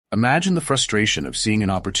Imagine the frustration of seeing an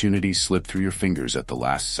opportunity slip through your fingers at the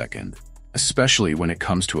last second, especially when it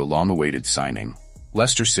comes to a long-awaited signing.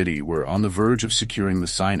 Leicester City were on the verge of securing the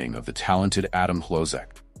signing of the talented Adam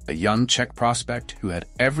Hložek, a young Czech prospect who had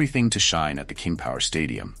everything to shine at the King Power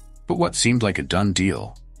Stadium. But what seemed like a done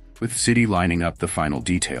deal, with City lining up the final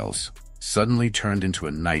details, suddenly turned into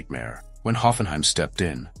a nightmare when Hoffenheim stepped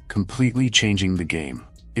in, completely changing the game.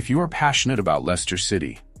 If you are passionate about Leicester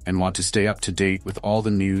City and want to stay up to date with all the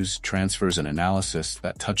news, transfers, and analysis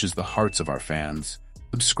that touches the hearts of our fans,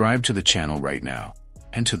 subscribe to the channel right now.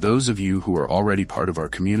 And to those of you who are already part of our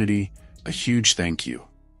community, a huge thank you.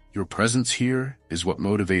 Your presence here is what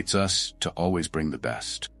motivates us to always bring the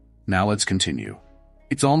best. Now let's continue.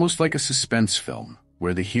 It's almost like a suspense film,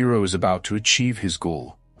 where the hero is about to achieve his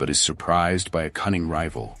goal, but is surprised by a cunning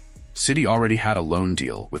rival. City already had a loan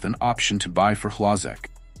deal with an option to buy for Hložek,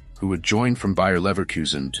 who would join from Bayer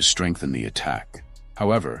Leverkusen to strengthen the attack.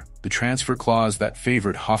 However, the transfer clause that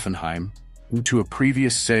favored Hoffenheim, due to a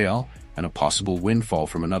previous sale and a possible windfall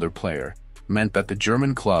from another player, meant that the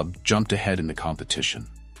German club jumped ahead in the competition.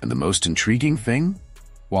 And the most intriguing thing?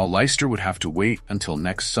 While Leicester would have to wait until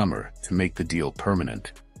next summer to make the deal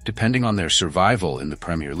permanent, depending on their survival in the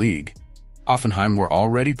Premier League, Hoffenheim were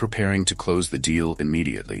already preparing to close the deal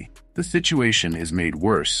immediately. The situation is made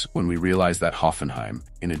worse when we realize that Hoffenheim,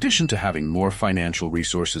 in addition to having more financial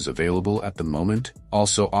resources available at the moment,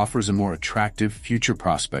 also offers a more attractive future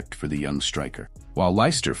prospect for the young striker. While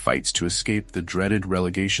Leicester fights to escape the dreaded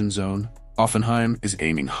relegation zone, Hoffenheim is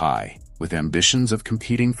aiming high, with ambitions of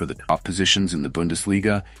competing for the top positions in the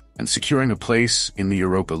Bundesliga and securing a place in the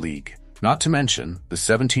Europa League. Not to mention the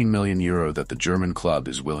 €17 million that the German club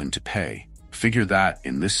is willing to pay. Figure that,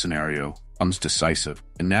 in this scenario, comes decisive.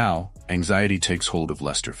 And now, anxiety takes hold of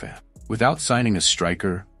Leicester fans. Without signing a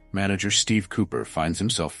striker, manager Steve Cooper finds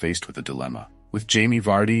himself faced with a dilemma. With Jamie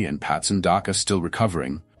Vardy and Patson Daka still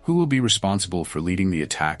recovering, who will be responsible for leading the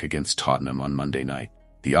attack against Tottenham on Monday night?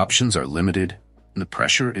 The options are limited, and the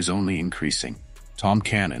pressure is only increasing. Tom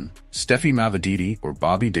Cannon, Steffi Mavididi, or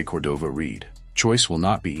Bobby de Cordova-Reid. Choice will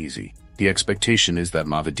not be easy. The expectation is that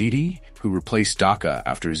Mavididi, who replaced Daka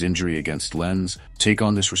after his injury against Lens, take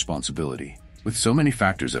on this responsibility. With so many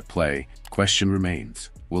factors at play, the question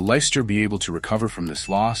remains: will Leicester be able to recover from this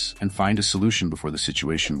loss and find a solution before the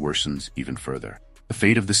situation worsens even further? The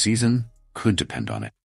fate of the season could depend on it.